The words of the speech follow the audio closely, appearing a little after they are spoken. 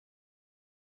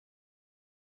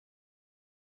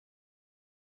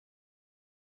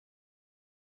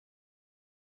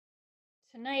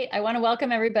Tonight, I want to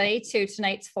welcome everybody to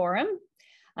tonight's forum.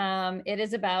 It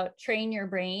is about Train Your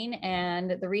Brain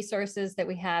and the resources that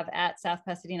we have at South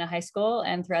Pasadena High School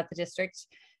and throughout the district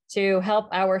to help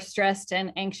our stressed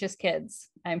and anxious kids.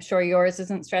 I'm sure yours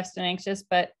isn't stressed and anxious,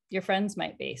 but your friends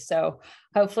might be. So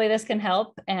hopefully this can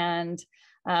help. And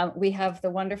we have the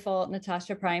wonderful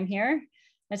Natasha Prime here.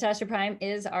 Natasha Prime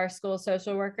is our school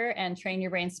social worker and Train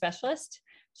Your Brain specialist.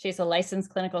 She's a licensed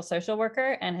clinical social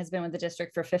worker and has been with the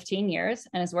district for 15 years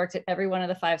and has worked at every one of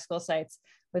the 5 school sites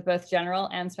with both general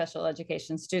and special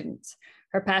education students.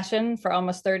 Her passion for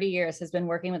almost 30 years has been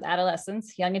working with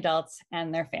adolescents, young adults,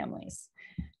 and their families.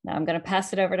 Now I'm going to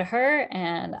pass it over to her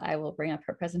and I will bring up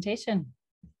her presentation.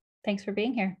 Thanks for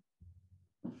being here.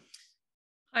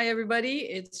 Hi, everybody.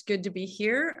 It's good to be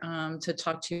here to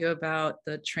talk to you about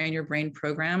the Train Your Brain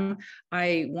program.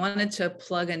 I wanted to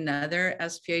plug another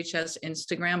SPHS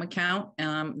Instagram account.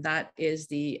 That is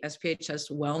the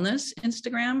SPHS Wellness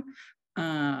Instagram.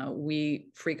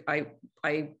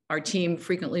 Our team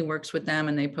frequently works with them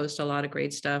and they post a lot of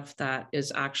great stuff that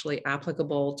is actually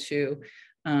applicable to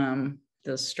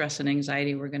the stress and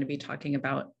anxiety we're going to be talking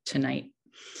about tonight.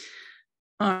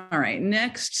 All right,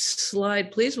 next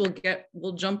slide, please.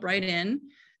 We'll jump right in.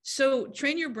 So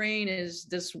train your brain is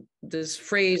this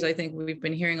phrase I think we've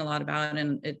been hearing a lot about,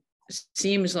 and it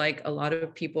seems like a lot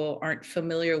of people aren't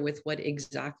familiar with what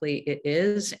exactly it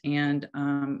is. And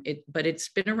but it's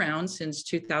been around since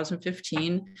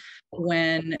 2015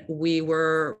 when we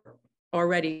were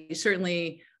already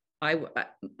certainly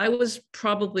I was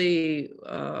probably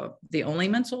the only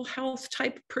mental health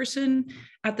type person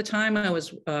at the time. I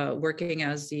was working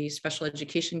as the special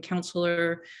education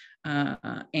counselor,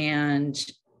 and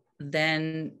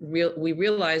then we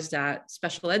realized that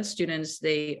special ed students,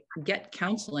 they get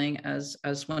counseling as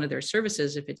one of their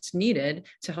services if it's needed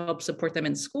to help support them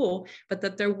in school, but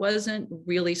that there wasn't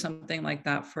really something like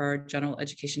that for our general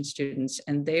education students,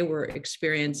 and they were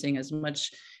experiencing as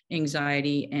much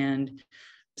anxiety and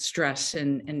stress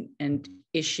and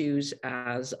issues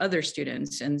as other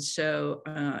students. And so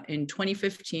in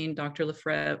 2015, Dr.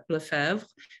 Lefebvre,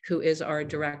 who is our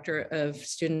Director of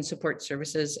Student Support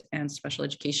Services and Special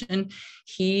Education,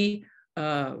 he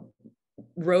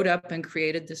wrote up and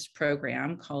created this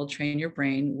program called Train Your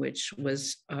Brain, which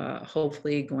was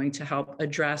hopefully going to help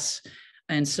address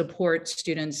and support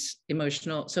students'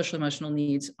 social emotional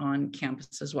needs on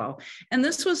campus as well. And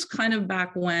this was kind of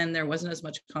back when there wasn't as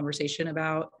much conversation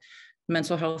about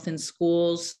mental health in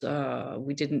schools.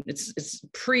 It's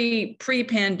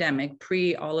pre-pandemic,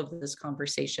 pre all of this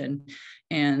conversation.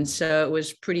 And so it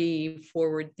was pretty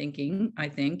forward thinking, I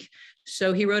think.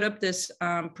 So he wrote up this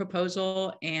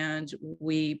proposal and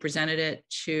we presented it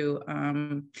to,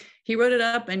 he wrote it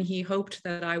up and he hoped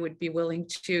that I would be willing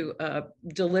to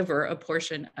deliver a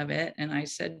portion of it. And I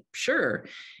said, sure.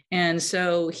 And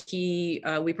so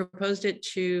we proposed it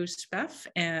to SPEF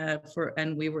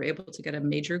and we were able to get a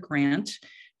major grant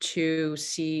to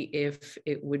see if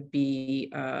it would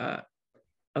be a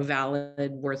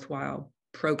valid, worthwhile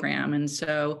program. And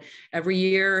so every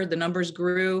year the numbers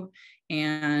grew.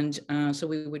 And so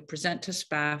we would present to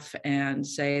SPAF and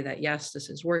say that, yes, this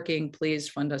is working, please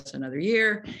fund us another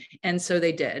year. And so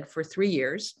they did for 3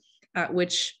 years, at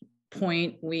which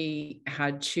point we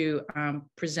had to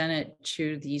present it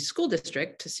to the school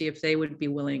district to see if they would be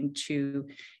willing to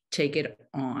take it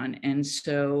on. And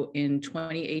so in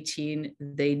 2018,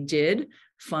 they did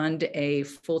fund a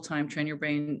full-time Train Your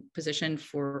Brain position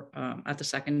for at the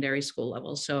secondary school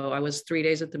level. So I was 3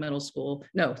 days at the middle school,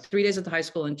 3 days at the high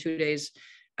school and 2 days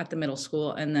at the middle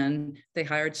school. And then they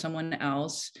hired someone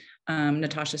else,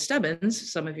 Natasha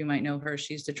Stebbins. Some of you might know her.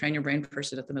 She's the Train Your Brain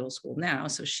person at the middle school now.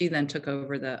 So she then took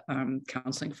over the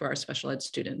counseling for our special ed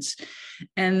students.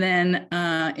 And then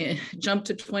it jumped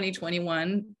to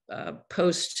 2021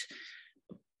 post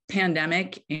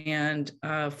pandemic. And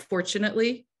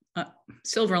fortunately,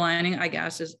 silver lining, I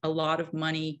guess, is a lot of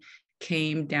money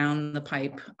came down the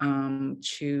pipe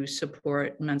to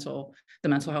support the mental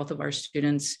health of our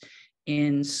students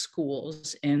in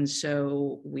schools. And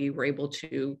so we were able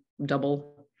to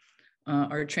double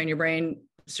our Train Your Brain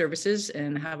services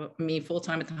and have me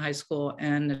full-time at the high school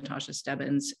and Natasha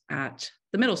Stebbins at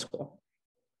the middle school.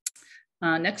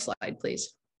 Next slide,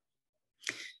 please.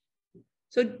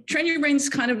 So Train Your Brain's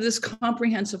kind of this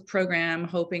comprehensive program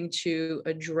hoping to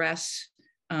address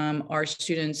our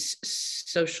students'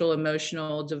 social,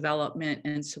 emotional development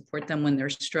and support them when they're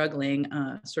struggling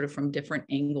sort of from different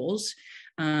angles.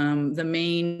 The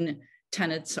main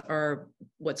tenets are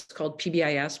what's called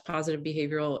PBIS, Positive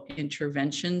Behavioral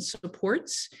Intervention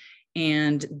Supports.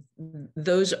 And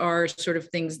those are sort of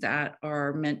things that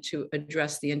are meant to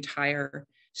address the entire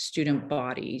student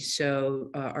body. So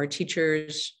our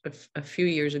teachers a few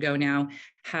years ago now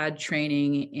had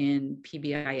training in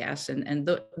PBIS, and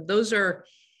those are,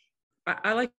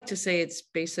 I like to say it's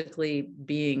basically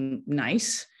being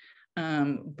nice,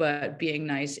 but being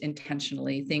nice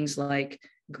intentionally. Things like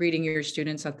greeting your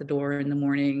students at the door in the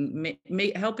morning,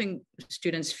 helping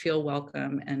students feel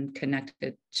welcome and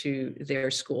connected to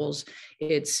their schools.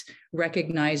 It's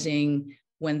recognizing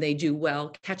when they do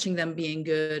well, catching them being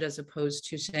good, as opposed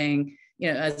to saying,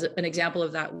 as an example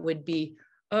of that would be,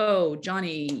 oh,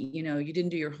 Johnny, you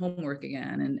didn't do your homework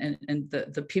again. And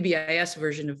the PBIS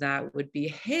version of that would be,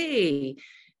 hey,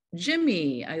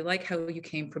 Jimmy, I like how you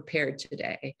came prepared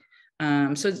today.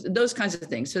 So those kinds of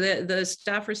things. So the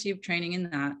staff received training in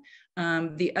that.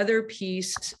 The other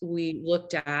piece we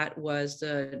looked at was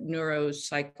the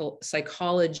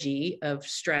neuropsychology of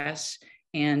stress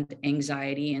and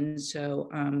anxiety. And so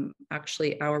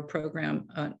actually our program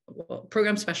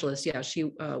specialist, she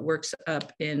works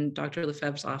up in Dr.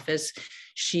 Lefebvre's office.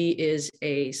 She is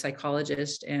a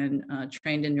psychologist and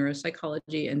trained in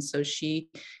neuropsychology. And so she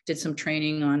did some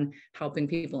training on helping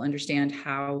people understand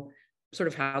how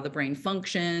the brain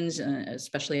functions,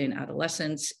 especially in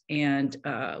adolescence, and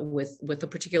with a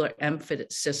particular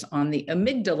emphasis on the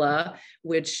amygdala,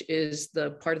 which is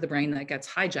the part of the brain that gets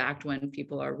hijacked when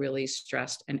people are really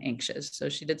stressed and anxious. So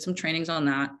she did some trainings on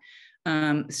that.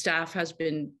 Staff has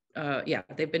been,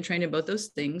 they've been trained in both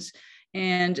those things.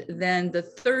 And then the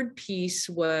third piece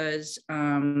was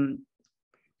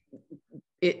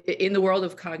in the world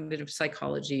of cognitive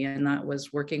psychology, and that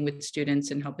was working with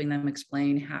students and helping them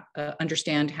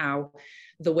understand how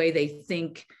the way they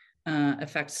think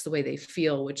affects the way they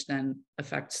feel, which then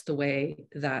affects the way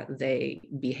that they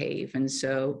behave. And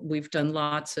so we've done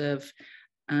lots of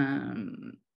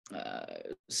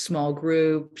small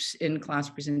groups, in class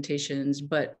presentations,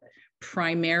 but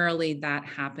primarily that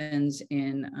happens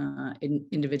in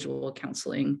individual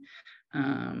counseling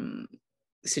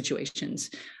situations.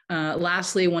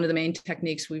 Lastly, one of the main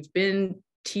techniques we've been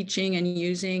teaching and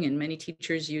using, and many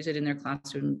teachers use it in their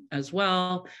classroom as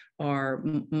well, are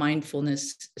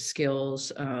mindfulness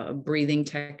skills, breathing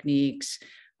techniques,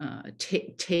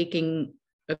 taking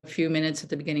a few minutes at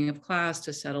the beginning of class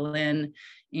to settle in.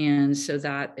 And so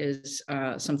that is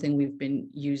something we've been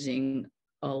using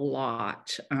a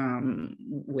lot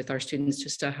with our students,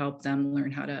 just to help them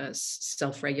learn how to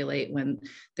self-regulate when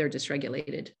they're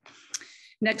dysregulated.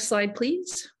 Next slide,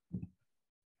 please.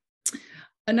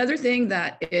 Another thing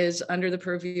that is under the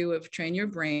purview of Train Your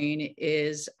Brain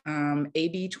is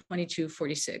AB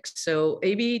 2246. So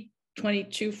AB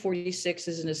 2246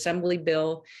 is an assembly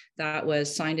bill that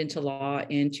was signed into law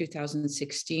in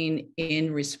 2016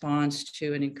 in response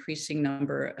to an increasing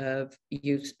number of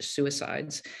youth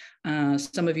suicides.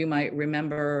 Some of you might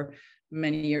remember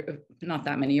not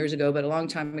that many years ago, but a long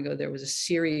time ago, there was a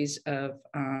series of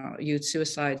youth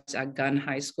suicides at Gunn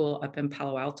High School up in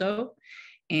Palo Alto,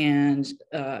 and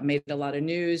made a lot of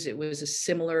news. It was a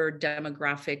similar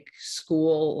demographic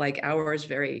school like ours,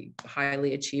 very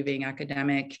highly achieving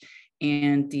academic,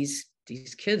 and these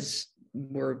kids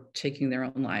were taking their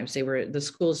own lives. The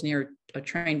school's near a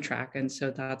train track, and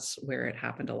so that's where it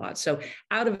happened a lot. So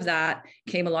out of that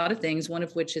came a lot of things, one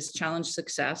of which is Challenge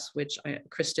Success, which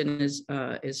Kristen is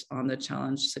on the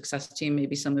Challenge Success team.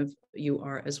 Maybe some of you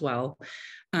are as well.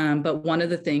 But one of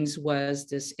the things was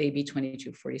this AB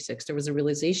 2246. There was a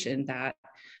realization that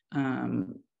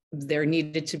there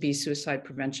needed to be suicide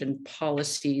prevention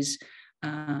policies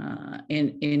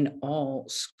in all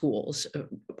schools,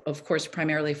 of course,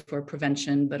 primarily for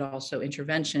prevention, but also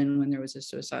intervention when there was a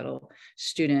suicidal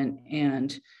student,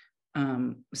 and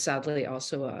sadly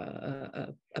also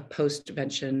a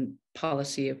post-vention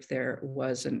policy if there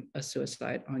was a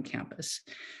suicide on campus.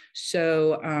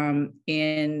 So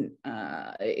and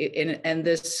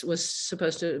this was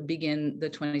supposed to begin the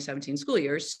 2017 school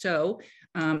year. So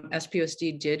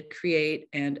SPHS did create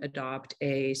and adopt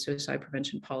a suicide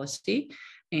prevention policy,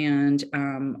 and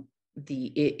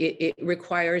it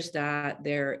requires that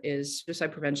there is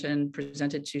suicide prevention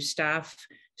presented to staff,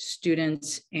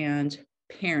 students, and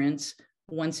parents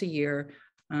once a year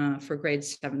for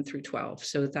grades 7 through 12.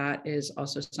 So that is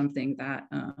also something that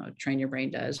Train Your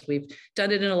Brain does. We've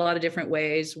done it in a lot of different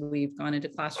ways. We've gone into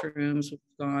classrooms.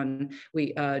 During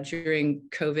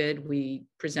COVID, we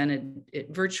presented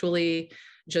it virtually.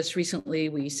 Just recently,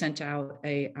 we sent out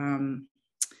a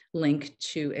link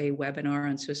to a webinar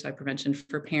on suicide prevention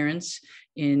for parents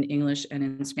in English and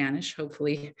in Spanish.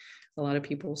 Hopefully, a lot of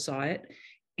people saw it.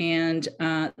 And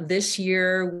this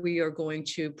year, we are going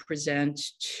to present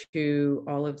to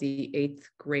all of the 8th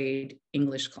grade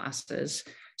English classes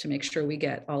to make sure we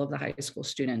get all of the high school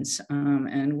students.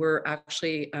 And we're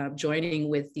actually joining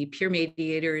with the peer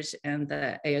mediators and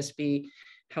the ASB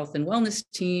health and wellness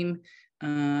team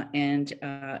and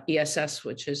ESS,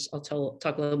 which is, I'll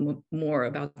talk a little more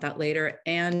about that later,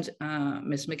 and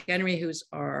Ms. McHenry, who's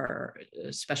our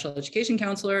special education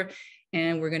counselor.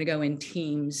 And we're going to go in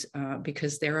teams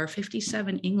because there are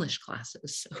 57 English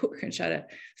classes. So we're going to try to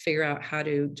figure out how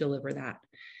to deliver that.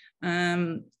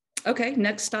 Okay,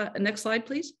 next slide,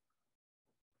 please.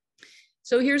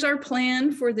 So here's our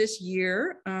plan for this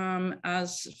year.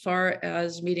 As far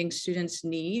as meeting students'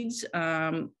 needs,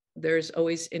 there's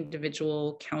always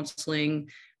individual counseling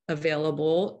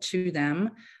available to them.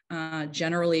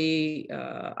 Generally,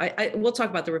 we'll talk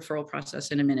about the referral process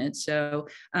in a minute. So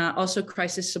also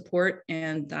crisis support,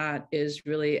 and that is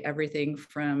really everything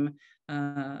from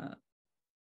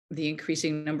the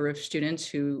increasing number of students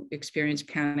who experience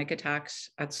panic attacks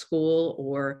at school,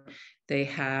 or they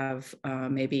have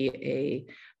maybe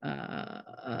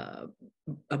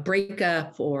a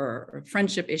breakup or a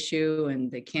friendship issue and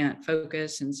they can't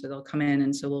focus, and so they'll come in,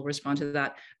 and so we'll respond to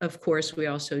that. Of course, we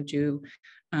also do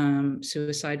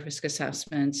suicide risk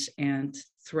assessments and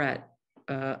threat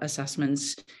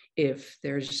assessments if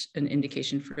there's an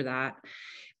indication for that.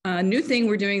 New thing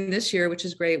we're doing this year, which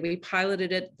is great, we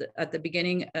piloted it at the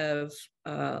beginning of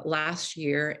last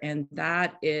year, and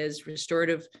that is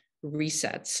restorative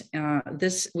resets.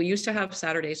 We used to have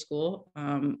Saturday school.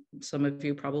 Some of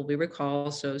you probably recall.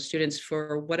 So students,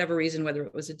 for whatever reason, whether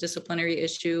it was a disciplinary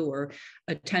issue or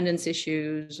attendance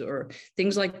issues or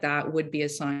things like that, would be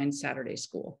assigned Saturday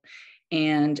school.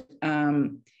 And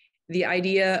the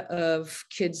idea of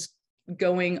kids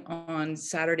going on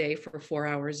Saturday for 4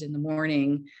 hours in the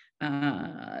morning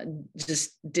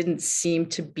just didn't seem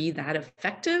to be that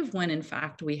effective, when in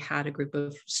fact we had a group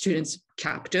of students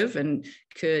captive and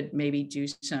could maybe do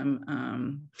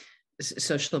some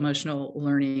social emotional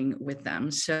learning with them.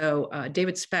 So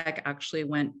David Speck actually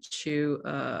went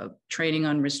to training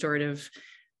on restorative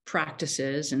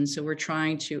practices. And so we're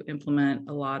trying to implement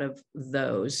a lot of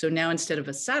those. So now, instead of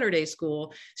a Saturday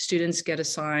school, students get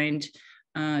assigned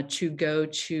to go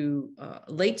to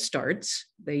late starts.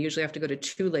 They usually have to go to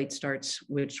 2 late starts,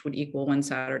 which would equal 1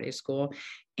 Saturday school.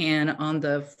 And on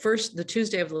the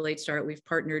Tuesday of the late start, we've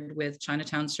partnered with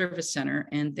Chinatown Service Center,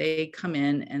 and they come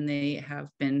in and they have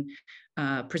been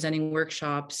presenting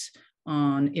workshops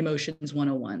on Emotions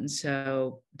 101.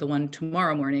 So the one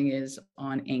tomorrow morning is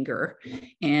on anger.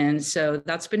 And so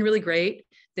that's been really great.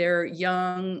 They're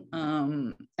young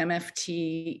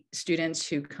MFT students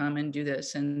who come and do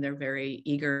this, and they're very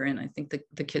eager. And I think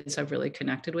the kids have really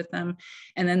connected with them.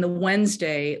 And then the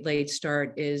Wednesday late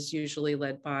start is usually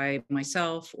led by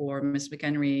myself or Ms.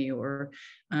 McHenry or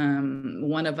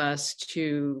one of us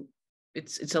to,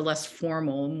 it's a less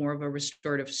formal, more of a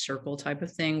restorative circle type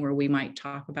of thing, where we might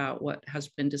talk about what has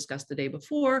been discussed the day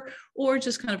before, or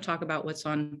just kind of talk about what's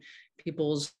on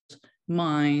people's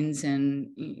minds, and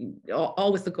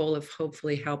all with the goal of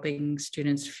hopefully helping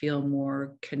students feel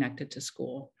more connected to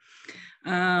school.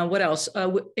 What else?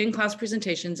 In-class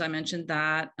presentations, I mentioned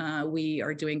that we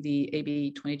are doing the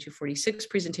AB 2246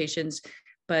 presentations,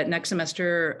 but next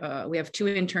semester we have 2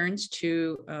 interns,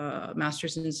 2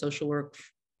 masters in social work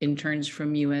interns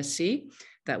from USC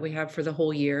that we have for the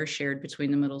whole year, shared between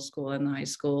the middle school and the high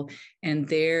school, and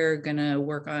they're gonna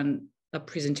work on a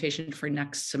presentation for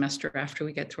next semester after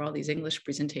we get through all these English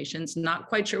presentations. Not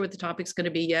quite sure what the topic's going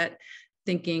to be yet,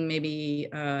 thinking maybe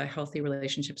healthy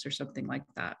relationships or something like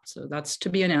that. So that's to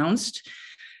be announced.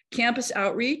 Campus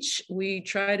outreach, we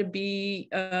try to be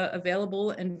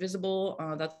available and visible.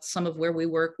 That's some of where we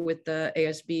work with the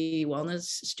ASB wellness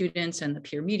students and the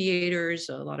peer mediators.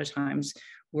 A lot of times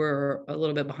we're a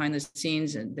little bit behind the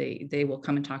scenes, and they will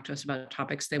come and talk to us about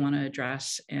topics they want to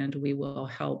address, and we will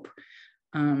help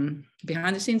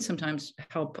behind the scenes, sometimes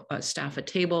help staff a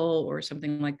table or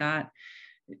something like that.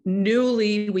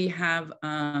 Newly, we have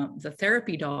the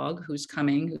therapy dog who's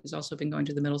coming, who's also been going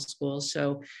to the middle school.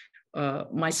 So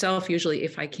myself, usually,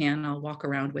 if I can, I'll walk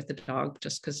around with the dog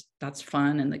just because that's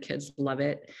fun and the kids love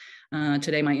it.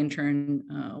 Today, my intern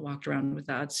walked around with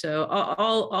that. So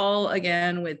all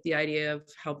again, with the idea of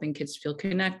helping kids feel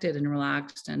connected and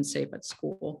relaxed and safe at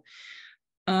school.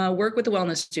 Work with the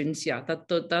wellness students. Yeah,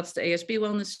 that's the ASB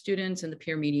wellness students and the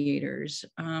peer mediators.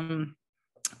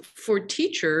 For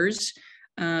teachers,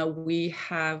 We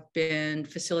have been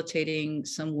facilitating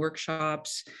some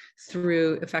workshops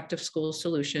through Effective School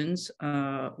Solutions,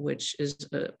 which is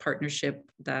a partnership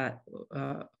that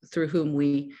through whom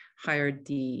we hired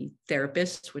the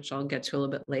therapists, which I'll get to a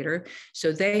little bit later.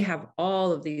 So they have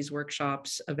all of these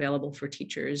workshops available for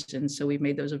teachers. And so we've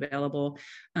made those available.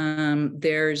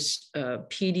 There's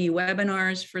PD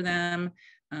webinars for them.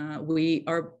 We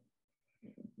are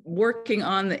working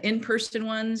on the in-person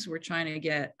ones. We're trying to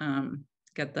get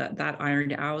that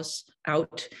ironed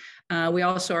out. We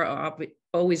also are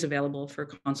always available for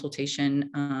consultation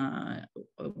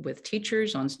with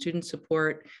teachers on student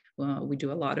support. We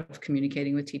do a lot of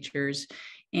communicating with teachers,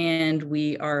 and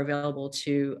we are available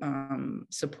to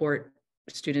support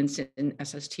students in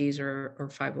SSTs or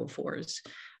 504s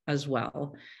as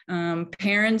well.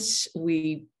 Parents,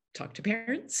 we talk to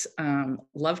parents,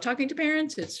 love talking to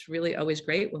parents. It's really always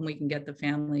great when we can get the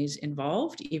families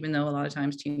involved, even though a lot of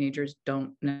times teenagers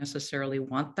don't necessarily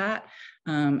want that.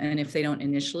 And if they don't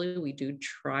initially, we do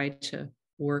try to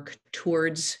work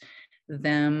towards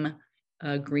them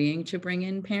agreeing to bring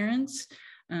in parents.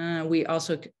 We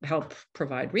also help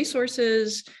provide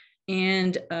resources.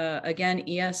 And again,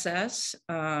 ESS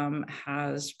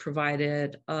has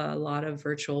provided a lot of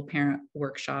virtual parent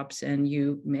workshops, and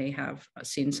you may have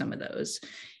seen some of those.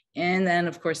 And then,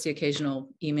 of course, the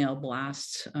occasional email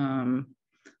blasts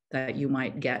that you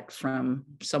might get from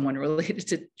someone related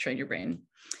to Train Your Brain.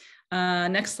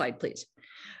 Next slide, please.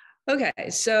 Okay,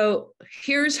 so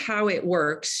here's how it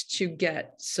works to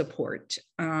get support.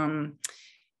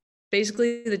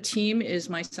 Basically, the team is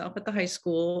myself at the high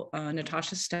school,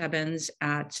 Natasha Stebbins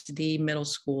at the middle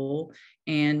school,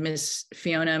 and Miss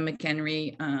Fiona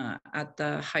McHenry at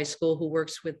the high school, who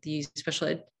works with the special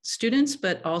ed students,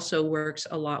 but also works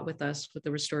a lot with us with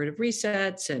the restorative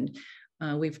resets. And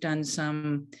we've done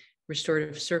some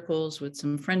restorative circles with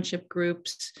some friendship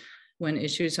groups when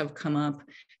issues have come up.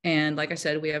 And like I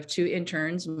said, we have 2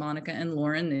 interns, Monica and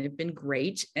Lauren. They've been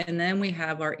great. And then we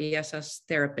have our ESS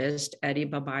therapist, Eddie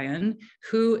Babayan,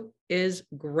 who is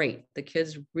great. The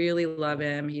kids really love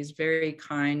him. He's very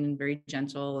kind and very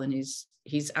gentle, and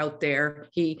he's out there.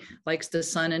 He likes the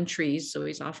sun and trees, so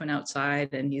he's often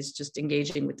outside, and he's just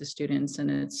engaging with the students, and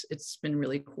it's been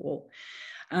really cool.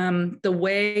 The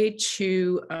way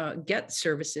to get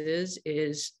services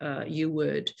is you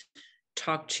would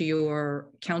talk to your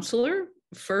counselor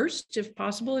first, if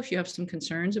possible, if you have some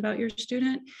concerns about your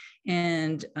student.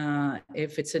 And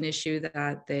if it's an issue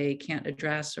that they can't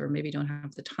address or maybe don't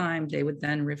have the time, they would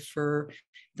then refer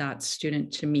that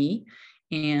student to me,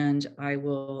 and I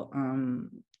will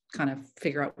kind of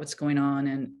figure out what's going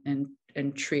on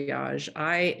and triage.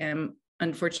 I am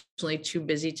unfortunately too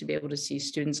busy to be able to see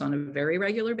students on a very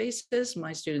regular basis.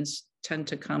 My students tend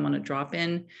to come on a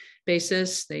drop-in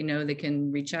basis. They know they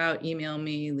can reach out, email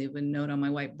me, leave a note on my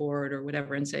whiteboard or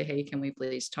whatever, and say, hey, can we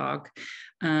please talk?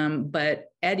 But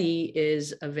Eddie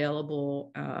is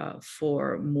available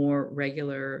for more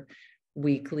regular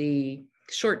weekly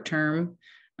short-term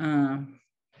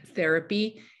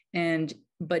therapy.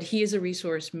 But he is a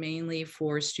resource mainly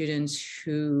for students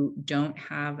who don't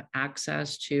have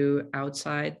access to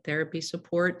outside therapy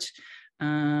support,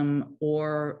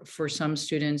 or for some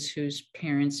students whose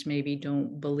parents maybe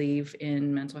don't believe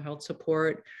in mental health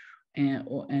support,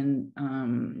 and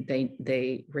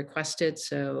they request it.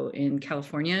 So in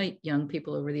California, young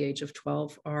people over the age of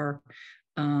 12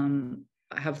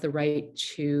 have the right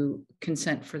to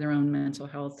consent for their own mental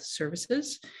health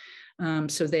services.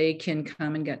 So they can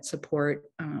come and get support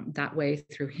that way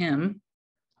through him.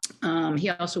 He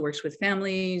also works with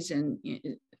families, and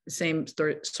same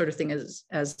sort of thing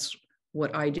as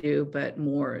what I do, but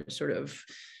more sort of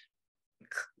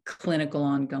clinical,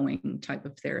 ongoing type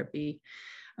of therapy.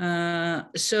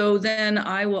 So then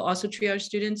I will also triage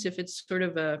students if it's sort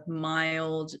of a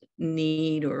mild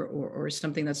need or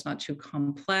something that's not too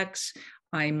complex.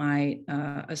 I might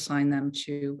assign them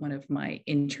to one of my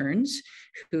interns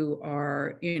who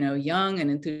are, young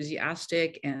and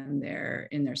enthusiastic, and they're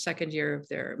in their second year of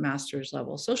their master's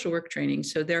level social work training.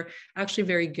 So they're actually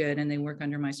very good, and they work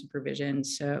under my supervision.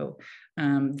 So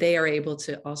they are able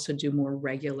to also do more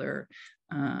regular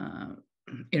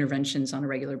interventions on a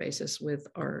regular basis with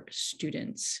our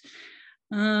students.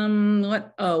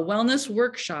 Wellness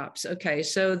workshops. Okay,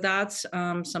 so that's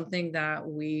something that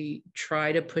we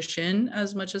try to push in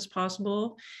as much as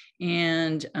possible.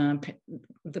 And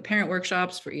the parent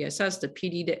workshops for ESS, the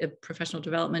PD professional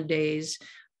development days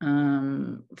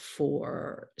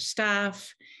for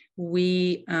staff,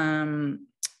 we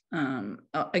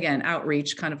again,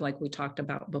 outreach, kind of like we talked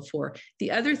about before.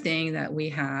 The other thing that we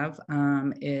have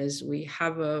is we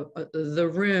have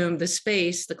the room, the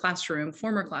space, the classroom,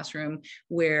 former classroom,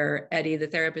 where Eddie, the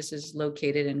therapist, is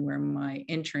located and where my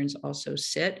interns also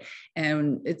sit.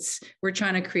 And we're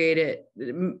trying to create it,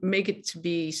 make it to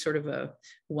be sort of a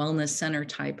wellness center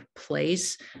type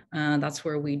place. That's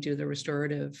where we do the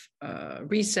restorative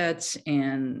resets,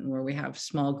 and where we have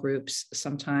small groups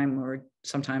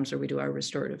sometimes, or we do our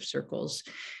restorative circles.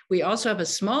 We also have a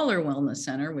smaller wellness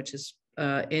center, which is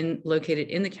located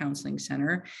in the counseling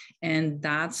center. And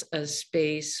that's a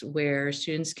space where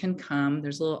students can come.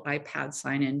 There's a little iPad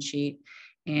sign-in sheet.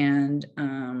 And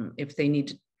if they need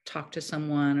to talk to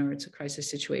someone or it's a crisis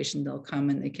situation, they'll come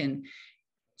and they can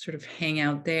sort of hang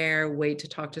out there, wait to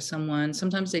talk to someone.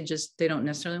 Sometimes they don't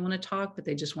necessarily want to talk, but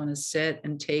they just want to sit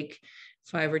and take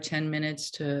 5 or 10 minutes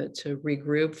to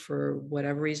regroup for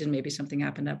whatever reason. Maybe something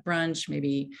happened at brunch,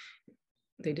 maybe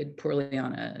they did poorly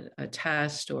on a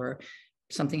test, or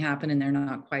something happened and they're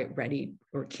not quite ready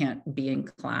or can't be in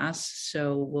class.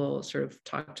 So we'll sort of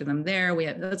talk to them there.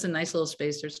 That's a nice little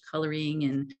space. There's coloring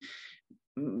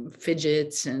and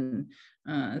fidgets and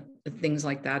things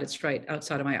like that. It's right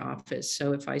outside of my office.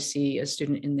 So if I see a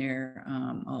student in there,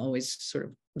 I'll always sort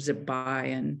of zip by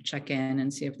and check in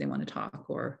and see if they want to talk.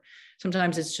 Or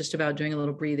sometimes it's just about doing a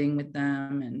little breathing with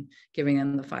them and giving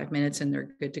them the 5 minutes, and they're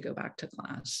good to go back to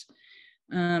class.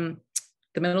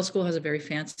 The middle school has a very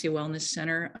fancy wellness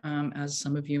center. As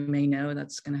some of you may know,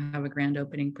 that's going to have a grand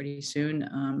opening pretty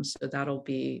soon. So that'll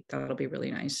be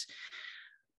really nice.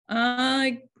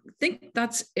 I think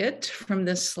that's it from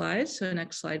this slide. So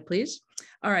next slide, please.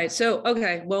 All right. So,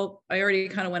 okay. Well, I already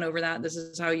kind of went over that. This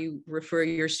is how you refer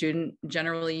your student.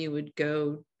 Generally, you would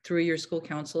go through your school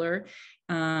counselor.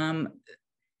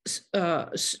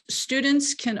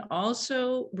 Students can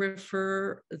also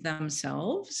refer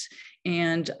themselves,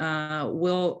 and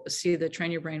we'll see the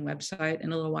Train Your Brain website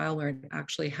in a little while, where it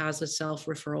actually has a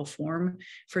self-referral form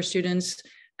for students,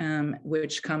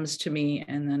 which comes to me,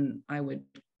 and then I would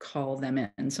call them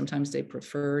in. Sometimes they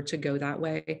prefer to go that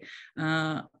way.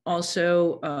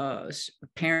 Also,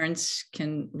 parents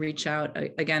can reach out.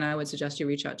 Again, I would suggest you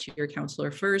reach out to your counselor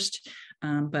first,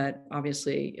 but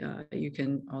obviously you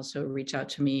can also reach out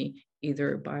to me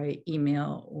either by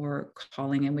email or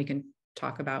calling, and we can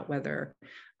talk about whether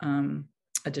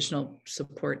additional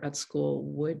support at school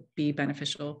would be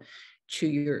beneficial to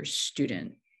your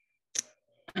student.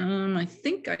 I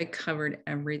think I covered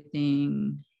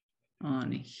everything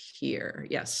on here.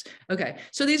 Yes. Okay.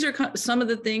 So these are some of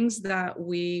the things that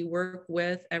we work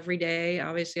with every day.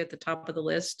 Obviously, at the top of the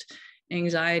list,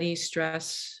 anxiety,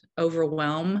 stress,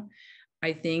 overwhelm.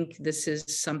 I think this is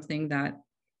something that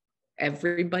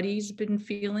everybody's been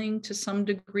feeling to some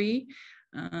degree.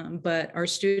 But our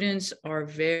students are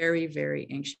very, very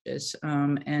anxious.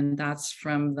 And that's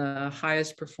from the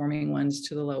highest performing ones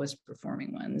to the lowest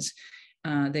performing ones.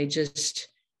 They just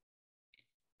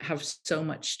have so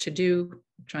much to do,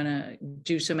 trying to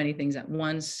do so many things at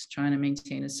once, trying to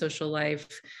maintain a social life.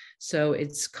 So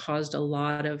it's caused a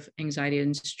lot of anxiety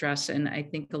and stress. And I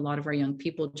think a lot of our young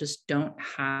people just don't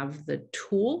have the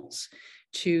tools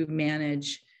to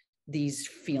manage these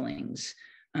feelings.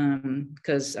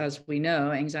 Because as we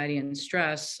know, anxiety and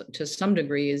stress to some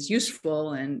degree is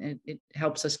useful, and it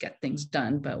helps us get things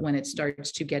done. But when it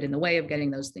starts to get in the way of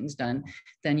getting those things done,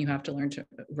 then you have to learn to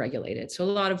regulate it. So a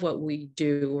lot of what we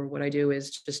do, or what I do,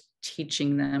 is just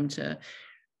teaching them to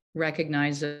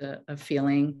recognize a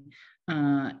feeling,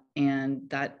 and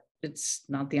that it's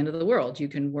not the end of the world. You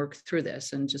can work through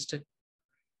this, and just to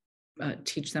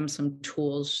teach them some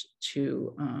tools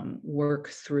to work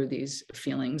through these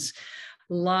feelings.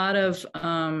 A lot of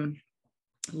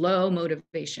low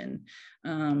motivation.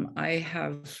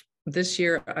 This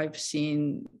year, I've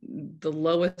seen the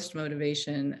lowest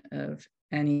motivation of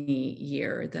any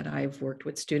year that I've worked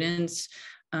with students.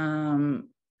 I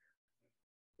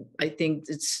think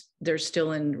they're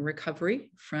still in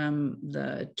recovery from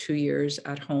the 2 years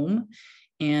at home,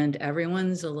 and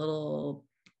everyone's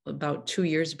about 2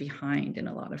 years behind in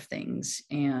a lot of things.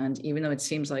 And even though it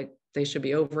seems like they should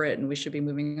be over it and we should be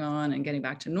moving on and getting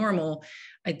back to normal,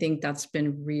 I think that's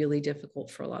been really difficult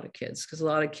for a lot of kids, because a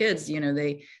lot of kids,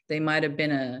 they might have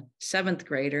been a 7th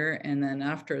grader, and then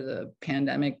after the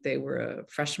pandemic, they were a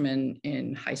freshman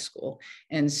in high school.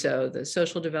 And so the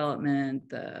social development,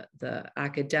 the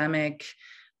academic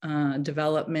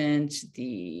development,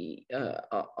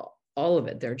 all of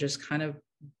it, they're just kind of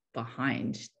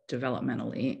behind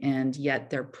developmentally, and yet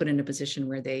they're put in a position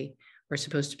where they are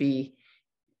supposed to be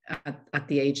at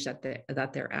the age that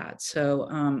they're at. So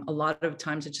a lot of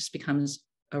times it just becomes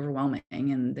overwhelming,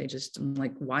 and they just, I'm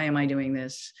like, why am I doing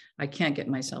this? I can't get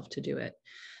myself to do it.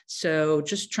 So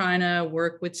just trying to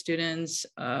work with students,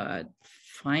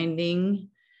 finding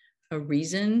a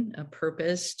reason, a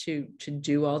purpose to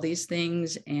do all these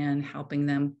things, and helping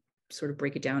them sort of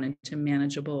break it down into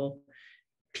manageable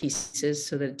pieces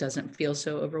so that it doesn't feel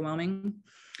so overwhelming.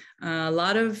 A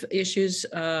lot of issues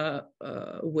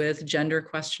with gender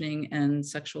questioning and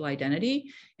sexual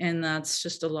identity. And that's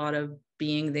just a lot of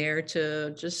being there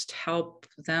to just help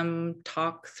them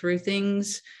talk through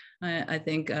things. I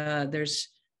think there's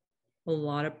a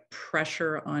lot of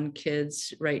pressure on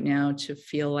kids right now to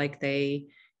feel like they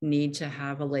need to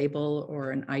have a label or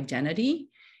an identity.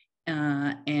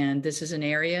 And this is an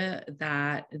area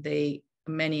that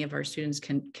many of our students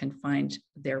can find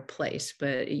their place,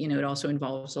 but it also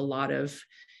involves a lot of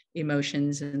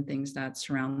emotions and things that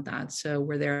surround that. So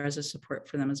we're there as a support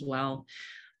for them as well.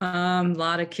 A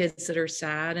lot of kids that are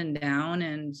sad and down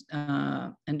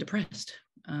and depressed.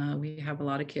 We have a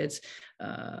lot of kids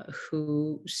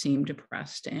who seem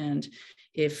depressed, and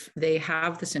if they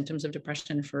have the symptoms of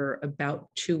depression for about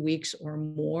 2 weeks or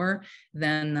more,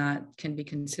 then that can be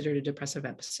considered a depressive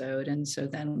episode. And so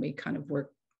then we kind of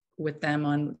work with them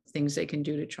on things they can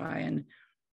do to try and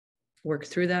work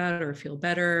through that or feel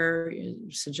better,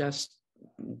 suggest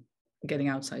getting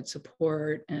outside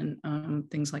support and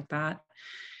things like that.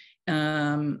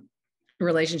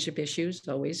 Relationship issues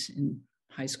always in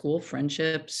high school,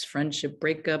 friendship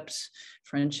breakups,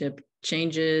 friendship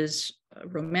changes,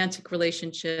 romantic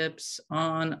relationships,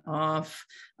 on, off.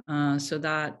 So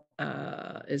that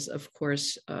is, of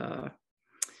course,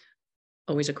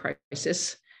 always a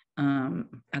crisis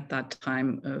at that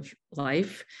time of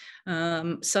life.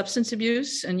 Substance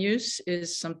abuse and use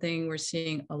is something we're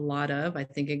seeing a lot of. I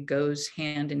think it goes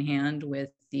hand in hand with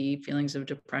the feelings of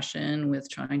depression, with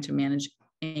trying to manage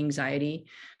anxiety.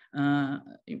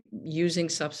 Using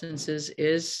substances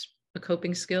is a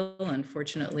coping skill.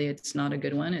 Unfortunately, it's not a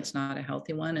good one. It's not a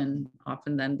healthy one, and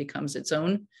often then becomes its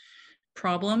own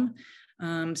problem.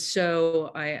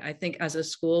 So I think as a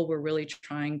school, we're really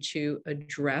trying to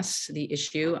address the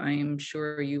issue. I am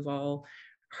sure you've all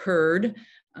heard,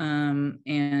 and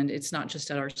it's not just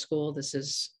at our school. This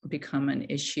has become an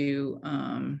issue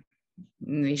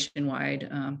nationwide.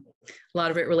 A lot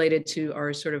of it related to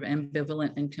our sort of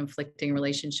ambivalent and conflicting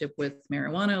relationship with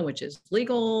marijuana, which is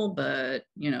legal, but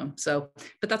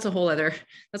but that's a whole other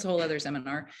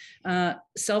seminar.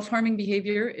 Self-harming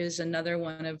behavior is another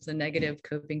one of the negative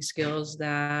coping skills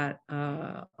that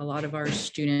a lot of our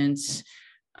students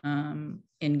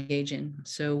engage in.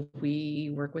 So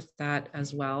we work with that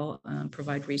as well,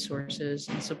 provide resources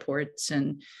and supports,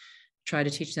 and try to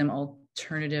teach them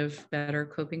alternative, better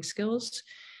coping skills.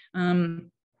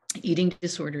 Eating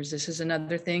disorders. This is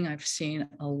another thing I've seen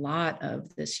a lot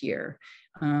of this year,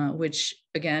 which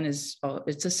again it's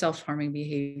a self-harming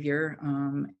behavior.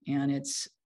 And it's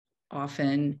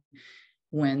often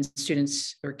when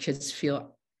students or kids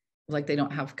feel like they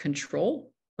don't have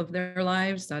control of their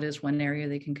lives. That is one area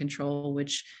they can control,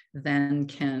 which then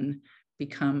can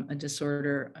become a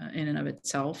disorder in and of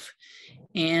itself.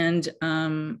 And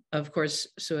of course,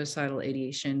 suicidal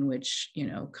ideation, which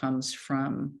comes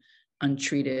from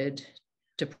untreated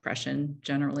depression,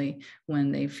 generally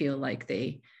when they feel like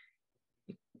they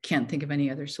can't think of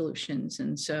any other solutions.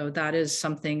 And so that is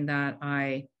something that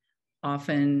I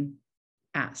often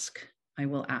ask. I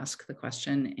will ask the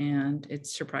question, and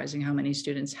it's surprising how many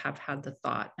students have had the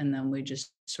thought, and then we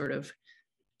just sort of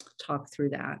talk through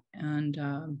that and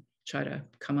try to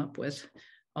come up with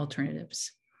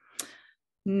alternatives.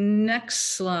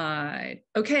 Next slide.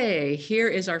 Okay, here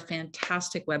is our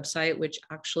fantastic website, which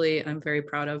actually I'm very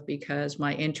proud of because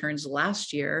my interns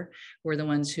last year were the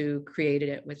ones who created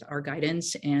it with our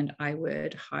guidance, and I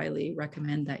would highly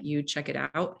recommend that you check it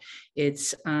out.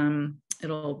 It's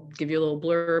it'll give you a little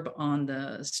blurb on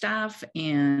the staff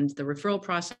and the referral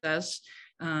process,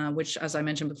 which, as I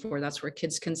mentioned before, that's where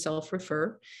kids can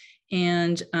self-refer.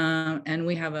 And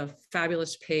we have a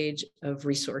fabulous page of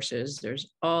resources.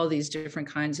 There's all these different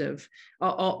kinds of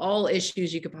all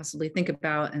issues you could possibly think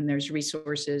about, and there's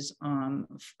resources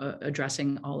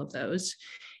addressing all of those.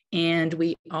 And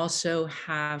we also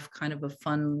have kind of a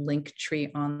fun link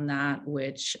tree on that,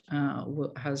 which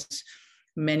has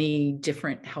many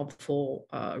different helpful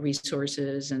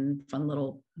resources and fun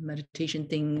little meditation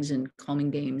things and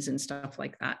calming games and stuff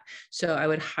like that. So I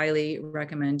would highly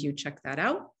recommend you check that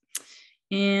out.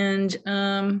 And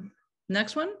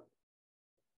next one,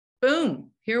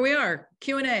 boom, here we are,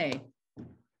 Q&A.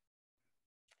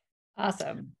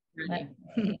 Awesome.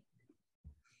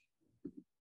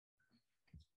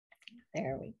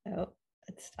 There we go.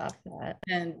 Let's stop that.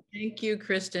 And thank you,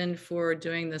 Kristen, for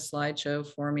doing the slideshow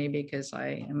for me, because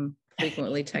I am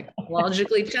frequently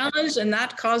technologically challenged and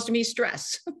that caused me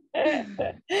stress.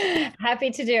 Happy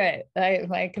to do it.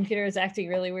 My computer is acting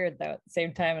really weird though at the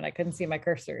same time, and I couldn't see my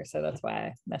cursor. So that's why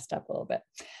I messed up a little bit.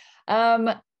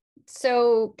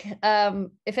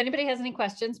 If anybody has any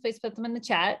questions, please put them in the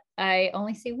chat. I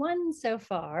only see one so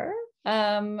far,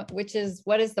 which is,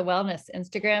 what is the wellness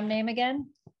Instagram name again?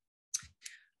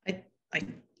 I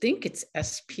think it's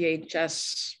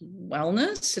SPHS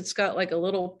Wellness. It's got like a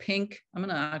little pink. I'm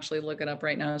going to actually look it up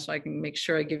right now so I can make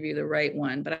sure I give you the right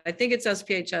one. But I think it's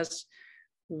SPHS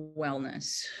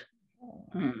Wellness.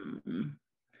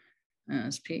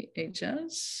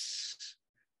 SPHS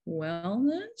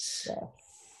Wellness.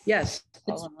 Yes,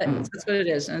 that's what it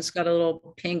is. And it's got a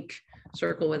little pink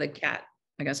circle with a cat,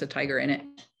 I guess a tiger in it.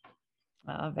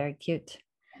 Oh, very cute.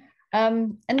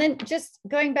 And then just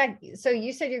going back, so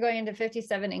you said you're going into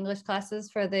 57 English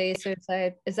classes for the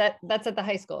suicide. That's at the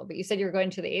high school, but you said you were going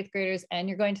to the 8th graders and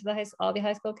you're going to the all the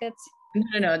high school kids?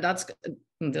 No,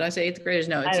 did I say 8th graders?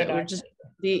 No, we're just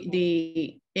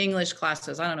the English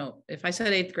classes. I don't know if I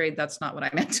said 8th grade, that's not what I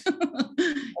meant.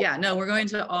 Yeah, no, we're going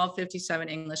to all 57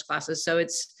 English classes. So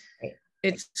it's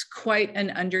quite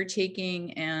an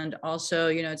undertaking. And also,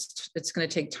 it's going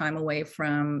to take time away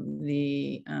from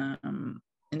the,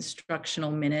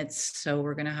 instructional minutes. So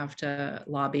we're going to have to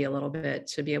lobby a little bit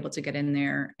to be able to get in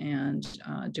there and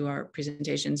do our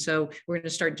presentation. So we're going to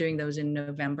start doing those in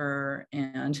November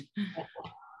and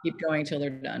keep going till they're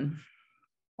done.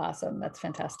 Awesome. That's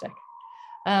fantastic.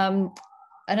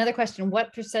 Another question,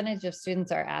 what percentage of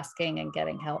students are asking and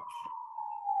getting help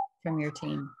from your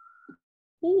team?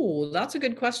 Oh, that's a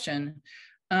good question.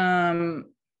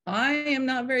 I am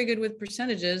not very good with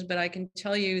percentages, but I can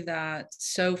tell you that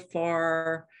so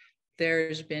far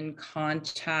there's been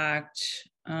contact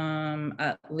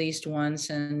at least once,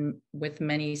 and with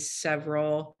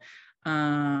several.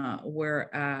 We're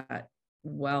at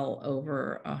well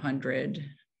over 100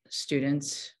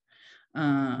 students,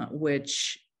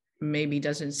 which maybe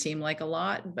doesn't seem like a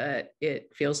lot, but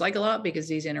it feels like a lot because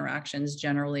these interactions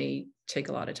generally take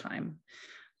a lot of time.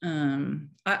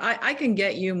 I can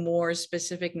get you more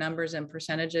specific numbers and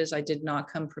percentages. I did not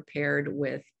come prepared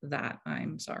with that.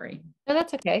 I'm sorry. No,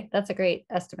 that's okay. That's a great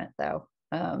estimate though.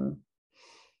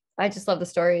 I just love the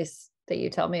stories that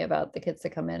you tell me about the kids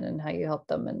that come in and how you help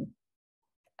them. And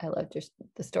I loved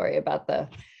the story about the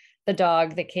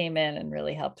dog that came in and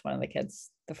really helped one of the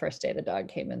kids the first day the dog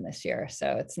came in this year.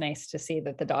 So it's nice to see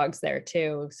that the dog's there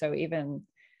too. So even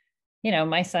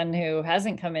my son who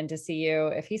hasn't come in to see you,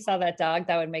 if he saw that dog,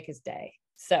 that would make his day.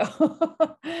 So,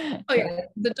 oh yeah,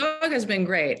 the dog has been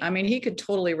great. I mean, he could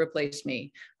totally replace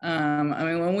me. I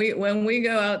mean, when we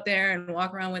go out there and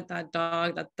walk around with that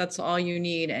dog, that's all you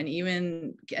need.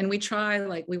 And we try,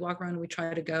 like we walk around and we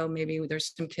try to go, maybe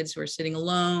there's some kids who are sitting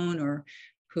alone or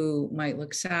who might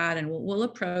look sad, and we'll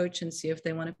approach and see if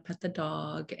they want to pet the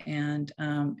dog. And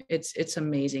it's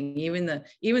amazing. Even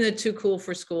the too cool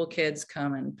for school kids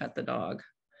come and pet the dog.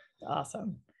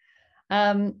 Awesome.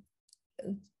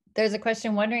 There's a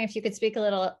question wondering if you could speak a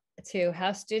little to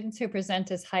how students who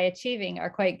present as high achieving are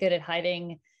quite good at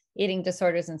hiding eating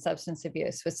disorders and substance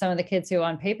abuse, with some of the kids who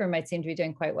on paper might seem to be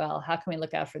doing quite well. How can we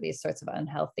look out for these sorts of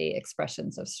unhealthy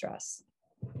expressions of stress?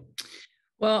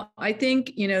 Well, I think,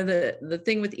 the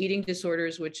thing with eating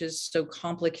disorders, which is so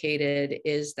complicated,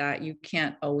 is that you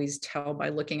can't always tell by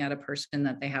looking at a person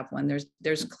that they have one.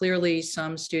 There's clearly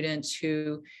some students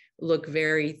who look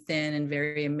very thin and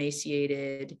very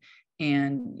emaciated,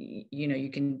 and,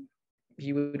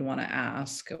 you would want to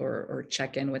ask or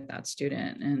check in with that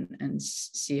student and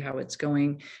see how it's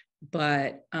going.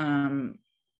 But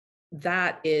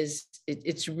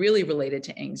it's really related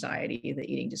to anxiety,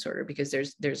 the eating disorder, because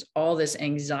there's all this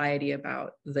anxiety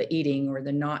about the eating or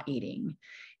the not eating,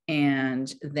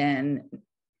 and then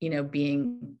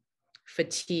being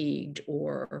fatigued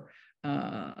or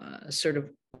sort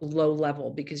of low level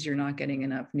because you're not getting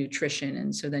enough nutrition,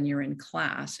 and so then you're in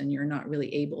class and you're not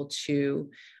really able to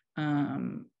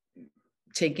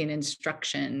take in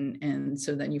instruction, and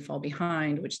so then you fall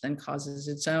behind, which then causes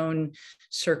its own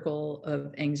circle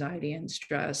of anxiety and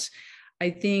stress. I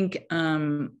think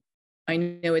I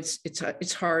know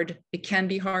it's hard. It can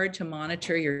be hard to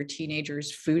monitor your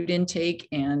teenagers' food intake,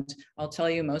 and I'll tell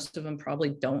you, most of them probably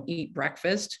don't eat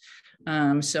breakfast.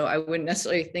 So I wouldn't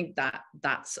necessarily think that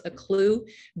that's a clue,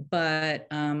 but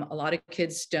a lot of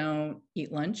kids don't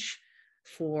eat lunch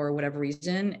for whatever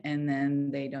reason, and then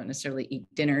they don't necessarily eat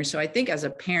dinner. So I think as a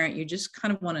parent, you just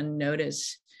kind of want to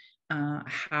notice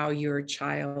how your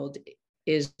child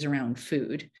is around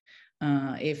food.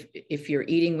 If you're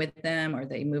eating with them, are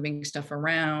they moving stuff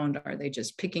around? Are they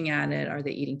just picking at it? Are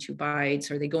they eating 2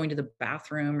 bites? Are they going to the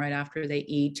bathroom right after they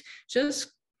eat?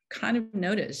 Just kind of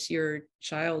notice your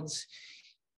child's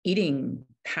eating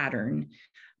pattern.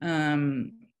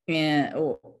 And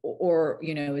or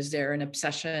is there an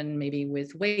obsession maybe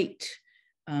with weight?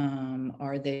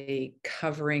 Are they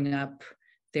covering up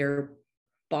their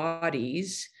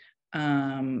bodies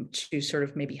to sort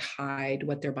of maybe hide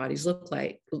what their bodies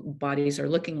are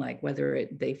looking like, whether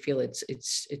they feel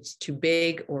it's too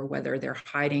big, or whether they're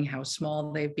hiding how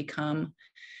small they've become.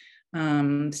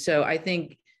 So I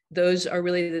think those are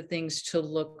really the things to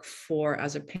look for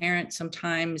as a parent.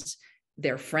 Sometimes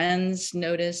their friends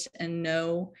notice and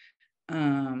know.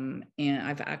 And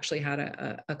I've actually had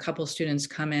a couple students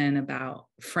come in about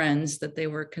friends that they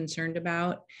were concerned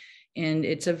about. And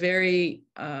it's a very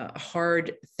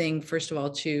hard thing, first of all,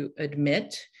 to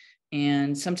admit.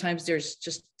 And sometimes there's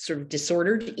just sort of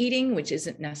disordered eating, which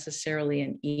isn't necessarily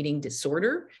an eating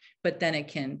disorder, but then it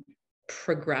can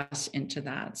progress into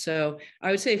that. So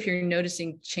I would say if you're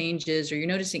noticing changes, or you're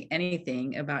noticing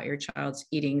anything about your child's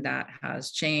eating that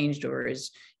has changed or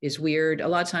is weird, a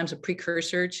lot of times a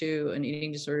precursor to an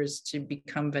eating disorder is to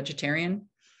become vegetarian.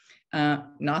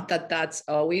 Not that that's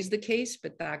always the case,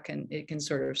 but it can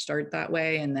sort of start that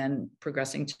way, and then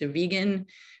progressing to vegan,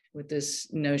 with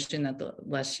this notion that the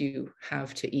less you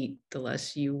have to eat, the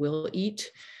less you will eat.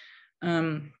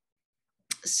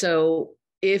 So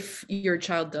if your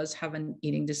child does have an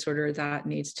eating disorder, that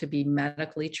needs to be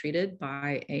medically treated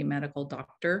by a medical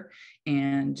doctor,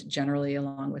 and generally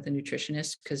along with a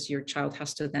nutritionist, because your child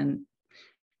has to then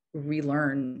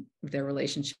relearn their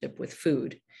relationship with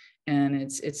food. And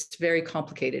it's very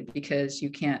complicated, because you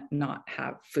can't not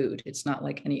have food. It's not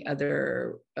like any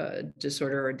other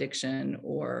disorder or addiction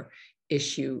or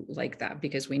issue like that,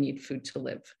 because we need food to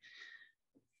live.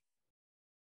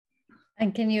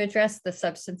 And can you address the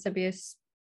substance abuse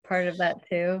part of that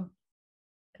too?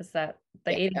 Because the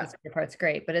eating disorder part's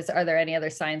great, but are there any other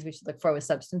signs we should look for with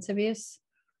substance abuse?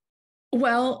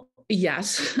 Well,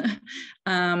 yes.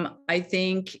 I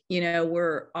think,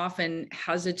 we're often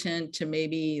hesitant to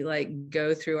maybe like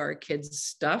go through our kids'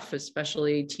 stuff,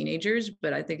 especially teenagers.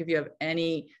 But I think if you have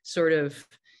any sort of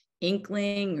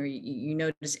inkling, or you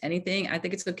notice anything, I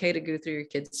think it's okay to go through your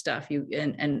kids' stuff.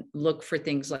 And look for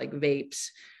things like vapes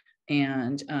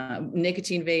and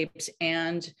nicotine vapes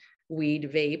and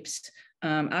weed vapes.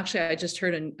 Actually, I just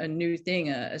heard a new thing.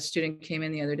 A student came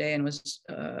in the other day and was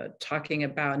talking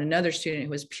about another student who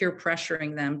was peer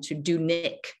pressuring them to do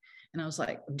nic. And I was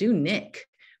like, do nic?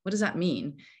 What does that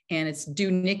mean? And it's do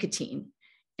nicotine.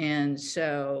 And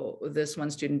so this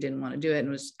one student didn't want to do it and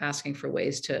was asking for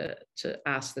ways to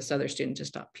ask this other student to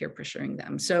stop peer pressuring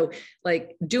them. So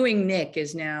like doing nic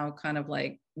is now kind of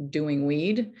like doing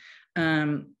weed.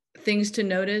 Things to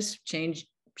notice: change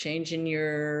in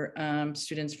your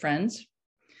students' friends.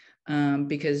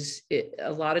 Because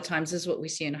a lot of times, this is what we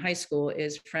see in high school,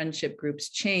 is friendship groups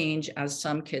change as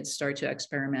some kids start to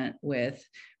experiment with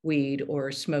weed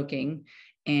or smoking.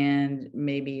 And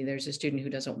maybe there's a student who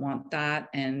doesn't want that.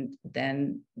 And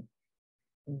then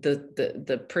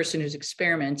the person who's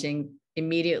experimenting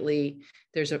immediately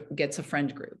gets a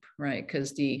friend group, right?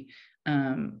 Because the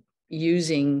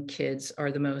using kids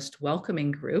are the most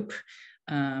welcoming group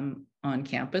on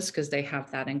campus, because they have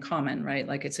that in common, right?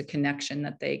 Like it's a connection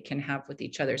that they can have with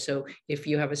each other. So if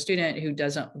you have a student who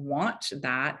doesn't want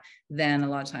that, then a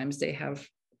lot of times they have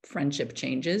friendship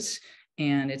changes,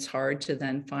 and it's hard to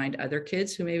then find other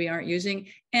kids who maybe aren't using.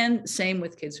 And same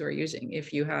with kids who are using.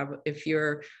 If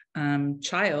your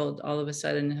child all of a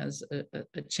sudden has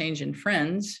a change in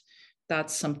friends,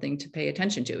 that's something to pay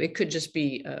attention to. It could just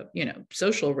be a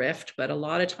social rift, but a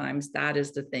lot of times that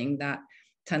is the thing that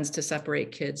tends to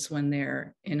separate kids when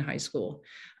they're in high school.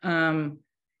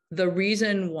 The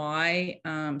reason why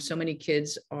so many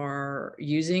kids are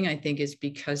using, I think, is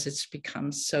because it's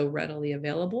become so readily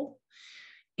available,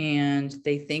 and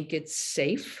they think it's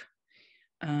safe.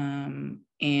 And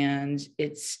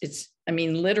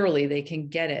literally they can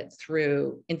get it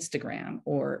through Instagram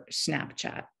or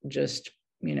Snapchat. Just,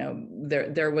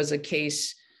 there was a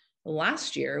case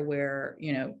last year where,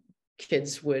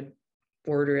 kids would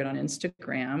order it on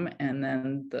Instagram, and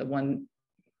then the one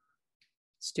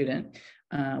student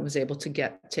was able to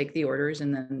take the orders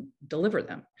and then deliver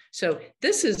them. So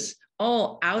this is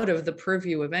all out of the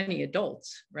purview of any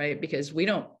adults, right? Because we're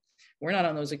not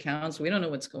on those accounts. We don't know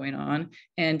what's going on.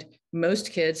 And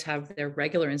most kids have their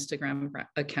regular Instagram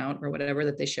account or whatever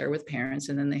that they share with parents.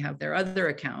 And then they have their other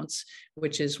accounts,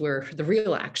 which is where the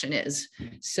real action is.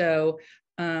 So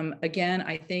Again,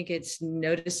 I think it's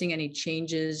noticing any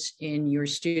changes in your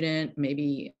student,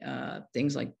 maybe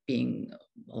things like being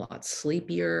a lot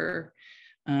sleepier,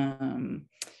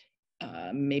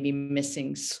 maybe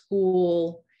missing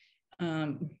school.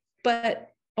 But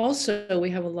also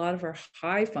we have a lot of our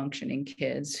high functioning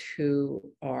kids who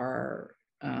are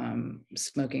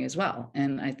smoking as well.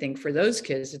 And I think for those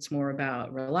kids, it's more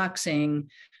about relaxing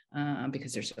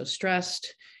because they're so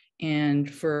stressed.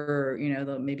 And for,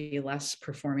 the maybe less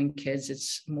performing kids,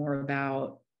 it's more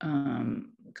about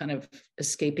kind of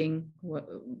escaping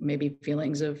maybe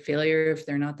feelings of failure if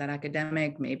they're not that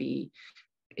academic, maybe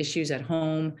issues at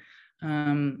home.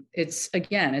 It's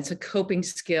a coping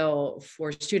skill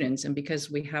for students. And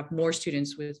because we have more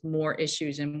students with more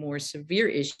issues and more severe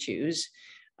issues,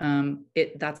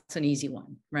 that's an easy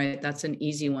one, right? That's an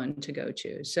easy one to go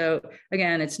to. So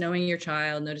again, it's knowing your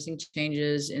child, noticing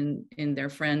changes in their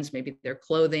friends, maybe their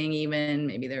clothing, even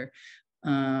maybe they're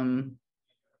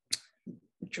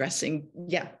dressing,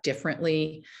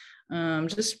 differently.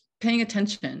 Just paying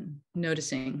attention,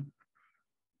 noticing.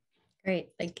 Great,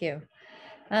 thank you.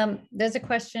 There's a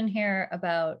question here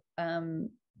about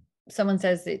someone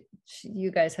says that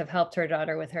you guys have helped her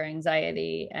daughter with her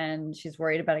anxiety, and she's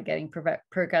worried about it getting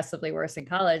progressively worse in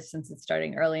college since it's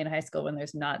starting early in high school when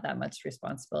there's not that much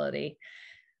responsibility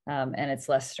and it's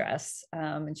less stress.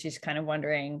 And she's kind of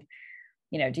wondering,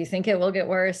 do you think it will get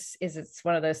worse? Is it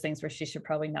one of those things where she should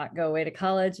probably not go away to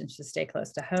college and should stay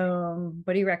close to home?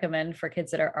 What do you recommend for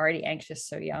kids that are already anxious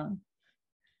so young?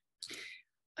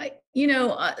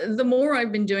 The more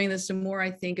I've been doing this, the more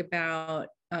I think about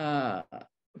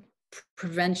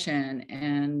prevention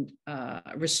and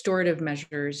restorative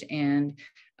measures and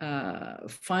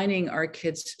finding our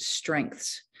kids'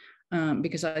 strengths.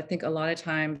 Because I think a lot of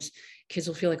times kids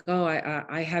will feel like, oh,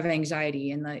 I have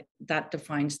anxiety, and that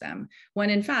defines them. When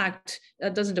in fact,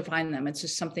 that doesn't define them. It's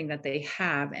just something that they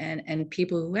have. And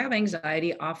people who have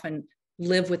anxiety often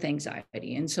live with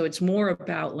anxiety. And so it's more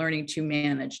about learning to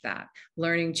manage that,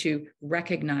 learning to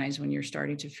recognize when you're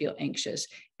starting to feel anxious,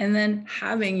 and then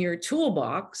having your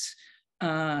toolbox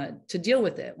to deal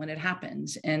with it when it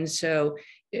happens. And so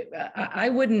I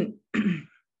wouldn't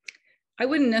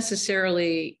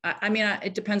necessarily,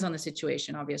 it depends on the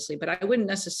situation, obviously, but I wouldn't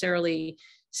necessarily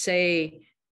say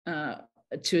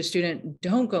to a student,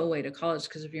 don't go away to college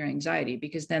because of your anxiety,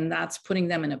 because then that's putting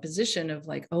them in a position of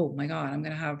like, oh my God, I'm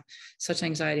going to have such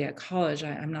anxiety at college.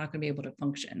 I'm not going to be able to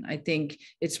function. I think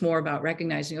it's more about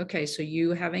recognizing, okay, so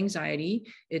you have anxiety.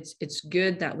 It's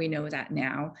good that we know that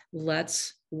now.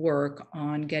 Let's work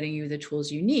on getting you the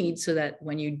tools you need so that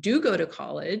when you do go to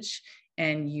college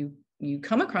and you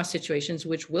come across situations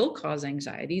which will cause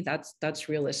anxiety, that's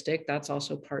realistic. That's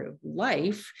also part of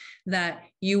life, that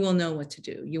you will know what to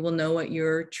do. You will know what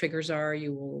your triggers are.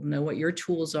 You will know what your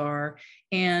tools are.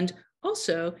 And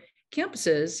also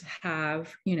campuses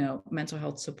have, mental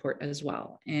health support as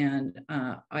well. And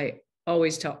I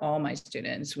always tell all my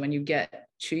students, when you get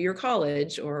to your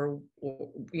college or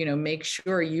make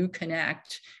sure you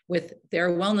connect with their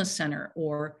wellness center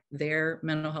or their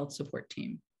mental health support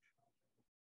team.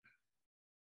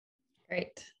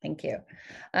 Great, thank you.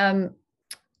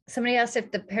 Somebody asked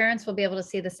if the parents will be able to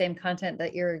see the same content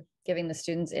that you're giving the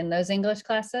students in those English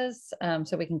classes,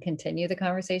 so we can continue the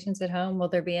conversations at home. Will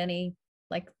there be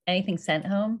anything sent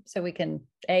home so we can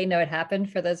know it happened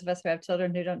for those of us who have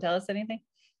children who don't tell us anything?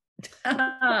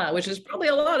 Which is probably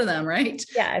a lot of them, right?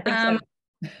 Yeah, I think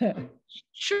so.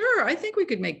 Sure, I think we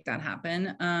could make that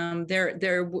happen. We're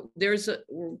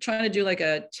trying to do like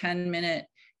a 10-minute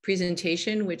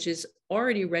presentation, which is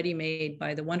already ready-made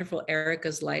by the wonderful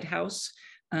Erica's Lighthouse.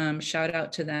 Shout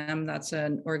out to them. That's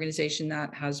an organization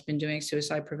that has been doing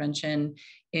suicide prevention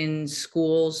in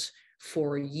schools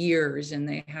for years, and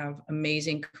they have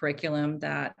amazing curriculum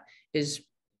that is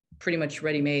pretty much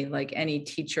ready-made. Like any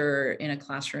teacher in a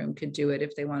classroom could do it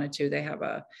if they wanted to. They have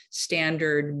a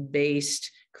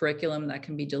standard-based curriculum that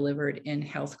can be delivered in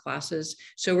health classes.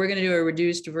 So we're going to do a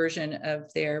reduced version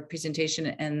of their presentation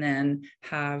and then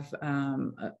have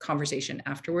a conversation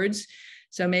afterwards.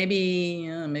 So maybe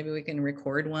we can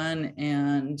record one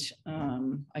and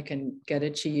I can get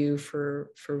it to you for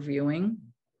viewing.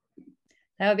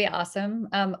 That would be awesome.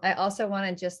 I also want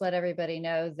to just let everybody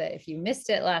know that if you missed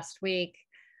it last week,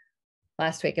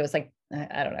 it was like,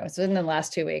 I don't know, it's within the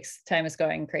last 2 weeks. Time is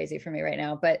going crazy for me right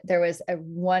now, but there was a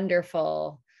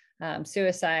wonderful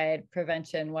suicide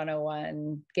prevention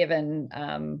 101 given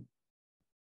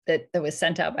that was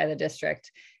sent out by the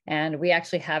district. And we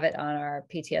actually have it on our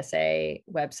PTSA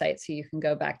website, so you can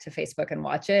go back to Facebook and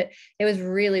watch it. It was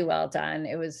really well done.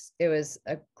 It was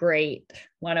a great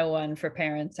 101 for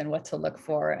parents and what to look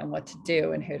for and what to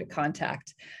do and who to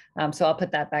contact. So I'll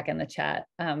put that back in the chat.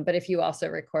 But if you also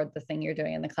record the thing you're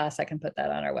doing in the class, I can put that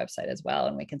on our website as well,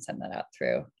 and we can send that out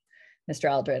through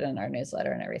Mr. Aldred and our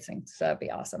newsletter and everything. So that'd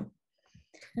be awesome.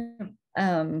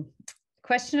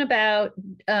 Question about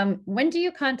when do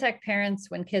you contact parents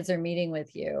when kids are meeting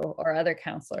with you or other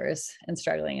counselors and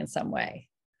struggling in some way?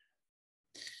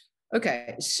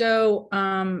 Okay, so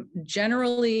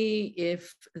generally,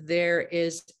 if there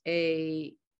is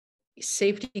a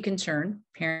safety concern,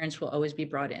 parents will always be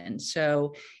brought in.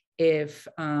 So if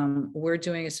we're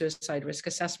doing a suicide risk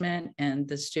assessment and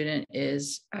the student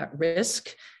is at risk,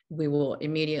 we will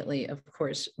immediately, of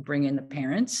course, bring in the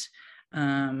parents.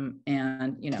 And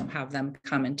have them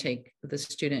come and take the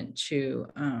student to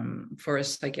for a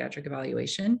psychiatric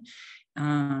evaluation.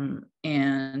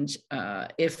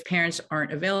 If parents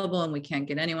aren't available and we can't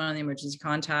get anyone on the emergency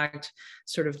contact,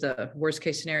 sort of the worst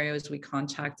case scenario is we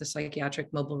contact the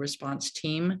psychiatric mobile response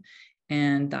team,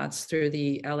 and that's through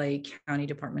the LA County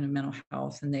Department of Mental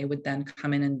Health, and they would then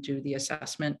come in and do the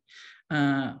assessment.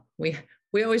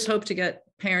 We always hope to get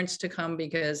parents to come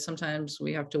because sometimes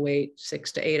we have to wait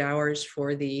 6 to 8 hours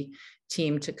for the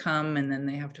team to come, and then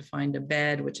they have to find a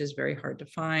bed, which is very hard to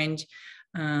find.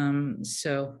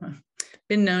 So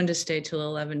been known to stay till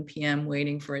 11 p.m.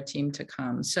 waiting for a team to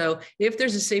come. So if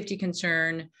there's a safety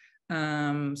concern,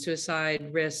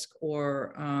 suicide risk,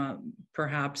 or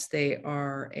perhaps they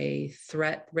are a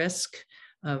threat risk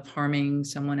of harming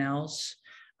someone else,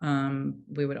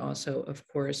 we would also, of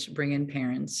course, bring in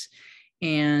parents.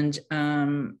 And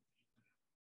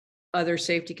other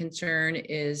safety concern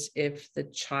is if the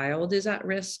child is at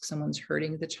risk, someone's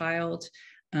hurting the child,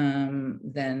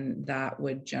 then that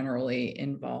would generally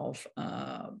involve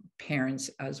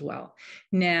parents as well.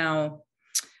 Now,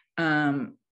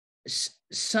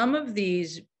 some of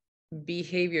these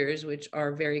behaviors, which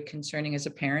are very concerning as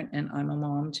a parent, and I'm a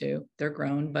mom too, they're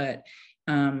grown, but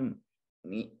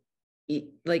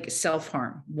like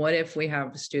self-harm. What if we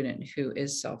have a student who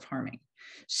is self-harming?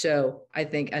 So I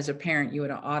think as a parent, you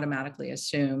would automatically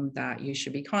assume that you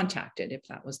should be contacted if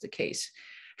that was the case.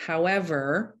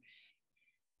 However,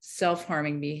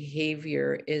 self-harming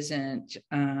behavior isn't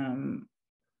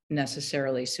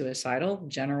necessarily suicidal.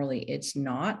 Generally, it's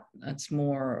not. That's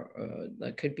more,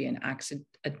 that could be an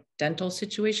accidental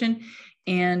situation.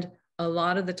 And a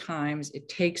lot of the times it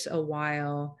takes a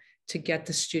while to get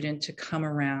the student to come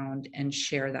around and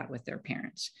share that with their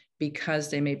parents, because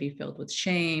they may be filled with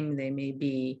shame. They may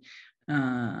be,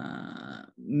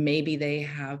 maybe they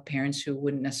have parents who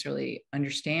wouldn't necessarily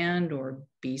understand or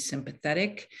be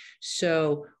sympathetic.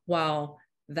 So while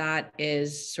that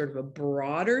is sort of a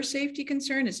broader safety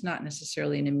concern, it's not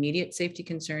necessarily an immediate safety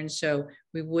concern. So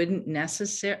I wouldn't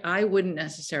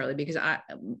necessarily, because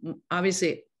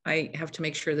obviously I have to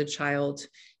make sure the child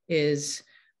is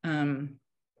going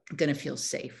to feel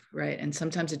safe, right? And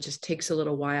sometimes it just takes a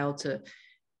little while to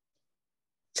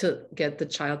get the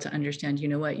child to understand, you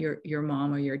know what, your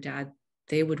mom or your dad,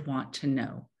 they would want to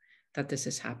know that this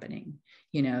is happening.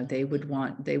 You know, they would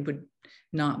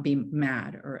not be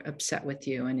mad or upset with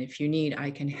you. And if you need,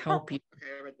 I can help you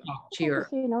talk to your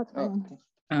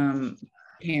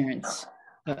parents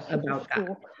about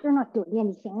that. You're not doing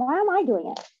anything. Why am I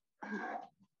doing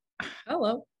it?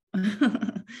 Hello.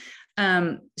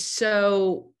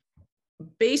 So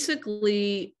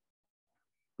basically,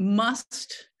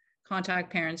 must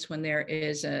contact parents when there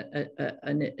is a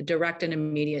direct and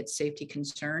immediate safety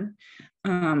concern.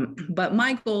 But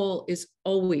my goal is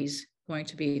always going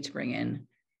to be to bring in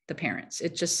the parents.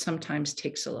 It just sometimes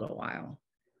takes a little while.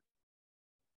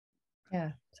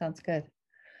 Yeah, sounds good.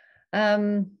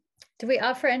 Do we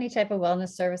offer any type of wellness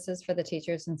services for the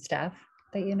teachers and staff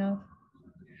that you know?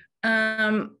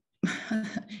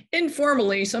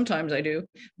 Informally, sometimes I do,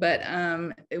 but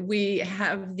we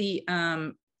have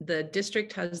the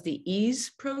district has the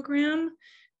EASE program,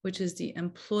 which is the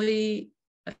Employee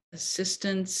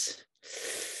Assistance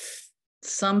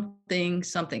something.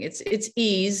 It's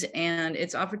EASE, and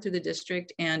it's offered through the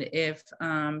district. And if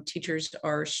teachers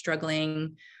are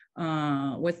struggling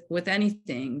with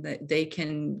anything, that they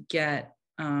can get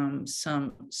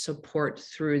some support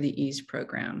through the EASE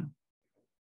program.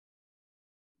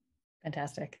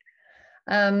 Fantastic.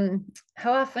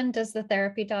 How often does the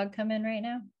therapy dog come in right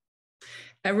now?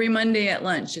 Every Monday at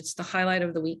lunch. It's the highlight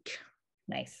of the week.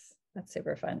 Nice. That's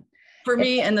super fun. for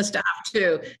me and the staff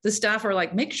too. The staff are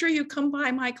like, make sure you come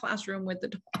by my classroom with the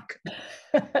dog.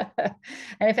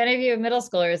 And if any of you have middle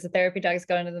schoolers, the therapy dog's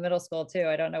going to the middle school too.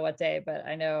 I don't know what day, but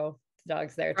I know the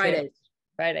dog's there too.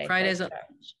 Fridays.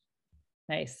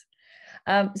 Nice.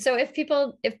 So if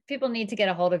people need to get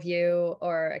a hold of you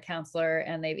or a counselor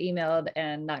and they've emailed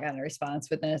and not gotten a response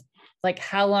within, like,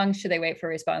 how long should they wait for a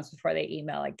response before they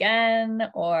email again?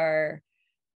 Or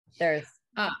there's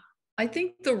I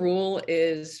think the rule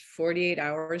is 48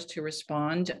 hours to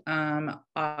respond.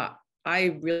 I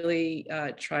really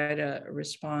try to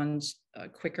respond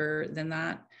quicker than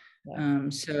that. Yeah.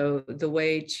 So the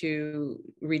way to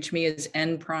reach me is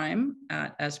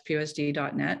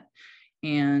nprime@sphsd.net.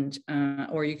 And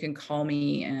or you can call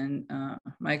me, and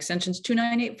my extension's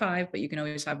 2985, but you can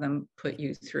always have them put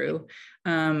you through.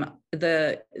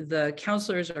 The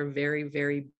counselors are very,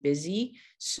 very busy,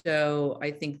 so I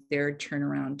think their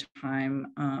turnaround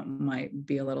time might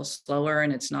be a little slower,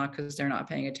 and it's not because they're not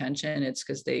paying attention, it's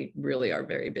because they really are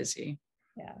very busy.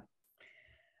 Yeah.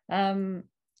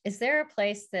 Is there a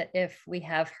place that if we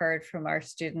have heard from our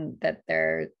student that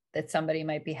somebody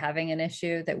might be having an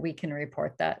issue, that we can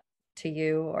report that to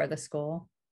you or the school?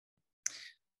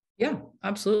 Yeah,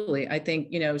 absolutely. I think,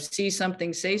 see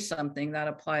something, say something, that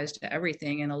applies to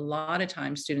everything. And a lot of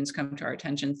times students come to our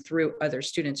attention through other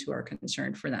students who are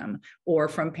concerned for them, or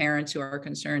from parents who are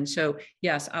concerned. So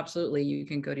yes, absolutely. You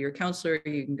can go to your counselor,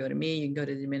 you can go to me, you can go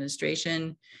to the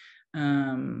administration,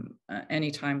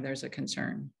 anytime there's a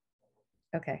concern.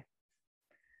 Okay.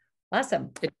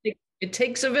 Awesome. It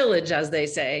takes a village, as they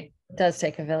say. It does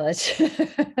take a village.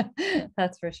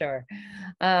 That's for sure.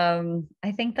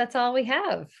 I think that's all we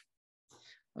have.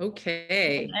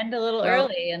 Okay. End a little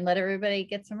early and let everybody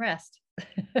get some rest.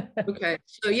 Okay.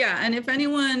 So yeah, and if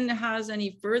anyone has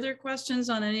any further questions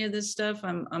on any of this stuff,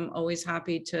 I'm always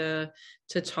happy to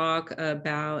talk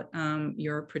about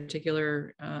your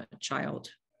particular child.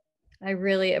 I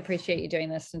really appreciate you doing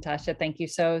this, Natasha. Thank you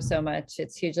so much.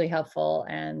 It's hugely helpful,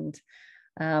 and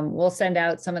we'll send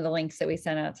out some of the links that we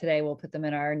sent out today. We'll put them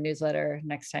in our newsletter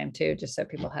next time too, just so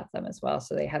people have them as well.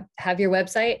 So they have your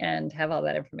website and have all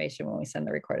that information when we send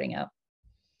the recording out.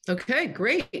 Okay,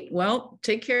 great. Well,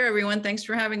 take care, everyone. Thanks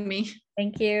for having me.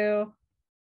 Thank you.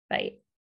 Bye.